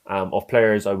endless of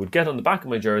players I would get on the back of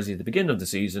my jersey at the beginning of the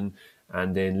season,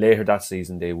 and then later that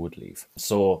season they would leave.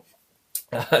 So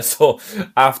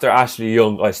after Ashley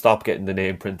Young, I stopped getting the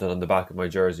name printed on the back of my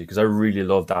jersey because I really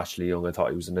loved Ashley Young. I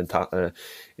thought he was an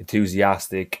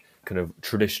enthusiastic, kind of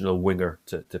traditional winger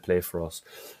to play for us.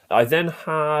 I then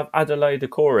have Adelaide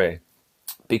Decore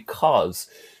because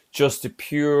just the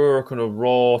pure kind of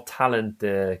raw talent,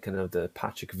 the kind of the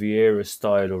Patrick Vieira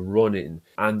style of running,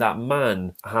 and that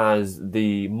man has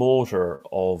the motor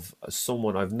of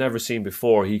someone I've never seen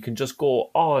before. He can just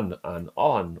go on and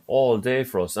on all day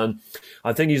for us, and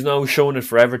I think he's now showing it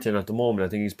for Everton at the moment. I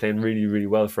think he's playing really, really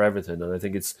well for Everton, and I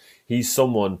think he's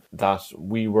someone that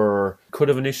we could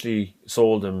have initially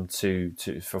sold him to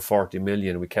for 40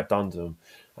 million. We kept on to him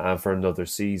for another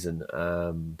season.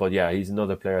 But yeah, he's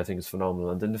another player I think is phenomenal.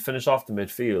 And then to finish off the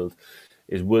midfield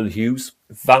is Will Hughes.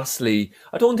 Vastly,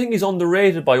 I don't think he's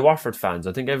underrated by Watford fans.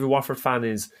 I think every Watford fan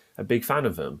is a big fan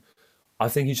of him. I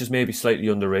think he's just maybe slightly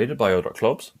underrated by other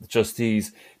clubs. Just the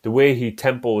way he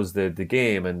tempos the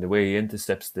game and the way he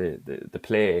intercepts the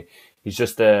play. He's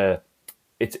just well,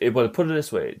 put it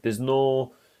this way,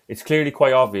 it's clearly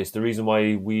quite obvious the reason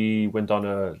why we went on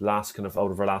out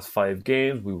of our last 5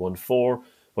 games, we won 4,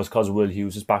 was because Will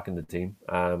Hughes is back in the team,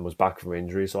 was back from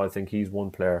injury. So I think he's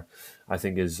one player I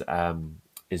think is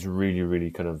really,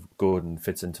 really kind of good and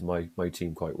fits into my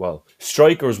team quite well.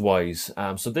 Strikers wise,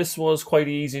 so this was quite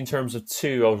easy in terms of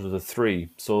 2 out of the 3.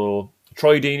 So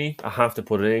Troy Deeney, I have to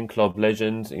put it in, club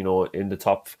legend, in the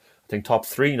top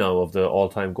 3 now of the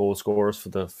all-time goal scorers for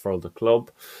the club.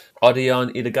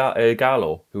 Odion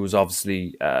Igalo, who was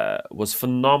obviously was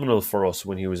phenomenal for us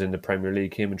when he was in the Premier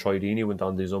League. Him and Troy Deeney went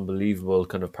on this unbelievable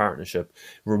kind of partnership.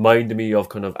 Reminded me of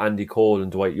kind of Andy Cole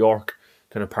and Dwight York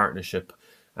kind of partnership.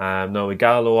 Now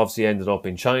Igalo obviously ended up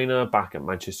in China, back at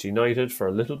Manchester United for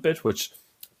a little bit, which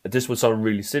this would sound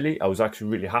really silly. I was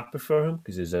actually really happy for him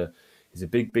because he's a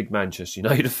big Manchester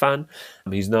United fan.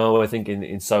 He's now, I think,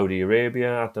 in Saudi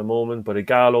Arabia at the moment. But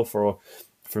Igalo, for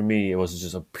me, it was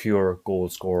just a pure goal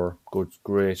scorer,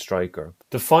 great striker.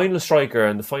 The final striker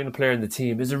and the final player in the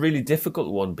team is a really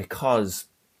difficult one because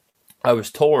I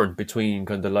was torn between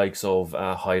kind of the likes of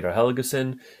Heider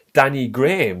Helgeson, Danny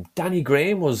Graham. Danny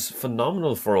Graham was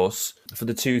phenomenal for us for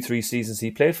the 2-3 seasons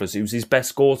he played for us. It was his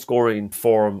best goal scoring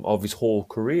form of his whole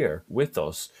career with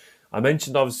us. I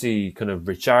mentioned obviously kind of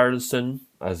Richarlison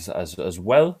as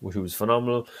well, who was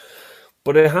phenomenal.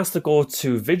 But it has to go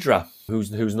to Vidra,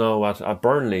 who's now at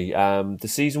Burnley. The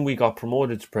season we got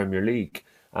promoted to Premier League,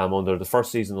 under the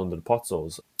first season under the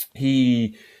Pozzos,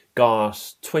 he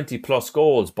got 20 plus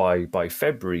goals by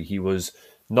February. He was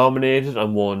nominated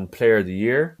and won Player of the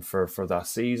Year for that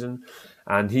season.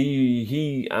 And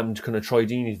he and kind of Troy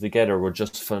Deeney together were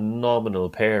just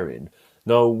phenomenal pairing.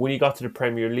 Now, when he got to the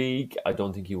Premier League, I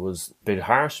don't think he was a bit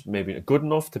harsh, maybe good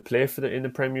enough to play in the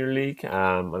Premier League.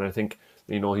 And I think,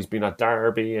 he's been at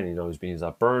Derby and, he's been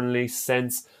at Burnley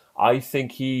since. I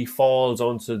think he falls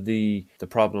onto the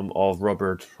problem of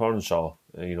Robert Cronshaw,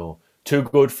 too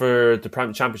good for the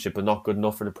Championship, but not good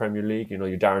enough for the Premier League. Your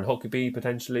Darren Huckabee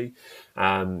potentially.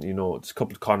 It's a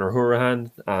couple of Conor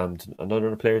Hourihane,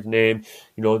 another player to name.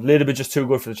 A little bit just too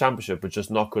good for the Championship, but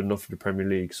just not good enough for the Premier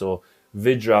League. So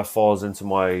Vidra falls into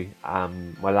my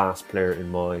last player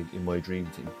in my dream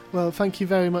team. Well, thank you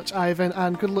very much, Ivan,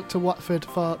 and good luck to Watford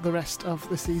for the rest of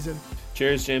the season.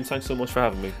 Cheers, James. Thanks so much for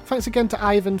having me. Thanks again to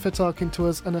Ivan for talking to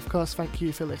us, and of course, thank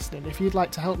you for listening. If you'd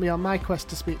like to help me on my quest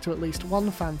to speak to at least one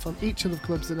fan from each of the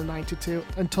clubs in the 92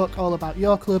 and talk all about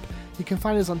your club, you can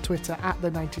find us on Twitter at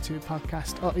the 92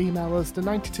 Podcast or email us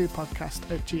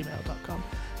the92podcast@gmail.com.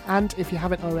 And if you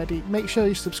haven't already, make sure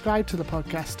you subscribe to the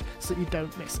podcast so that you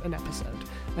don't miss an episode.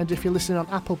 And if you're listening on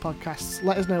Apple Podcasts,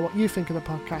 let us know what you think of the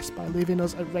podcast by leaving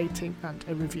us a rating and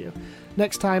a review.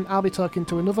 Next time, I'll be talking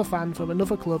to another fan from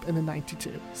another club in the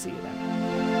 92. See you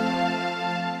then.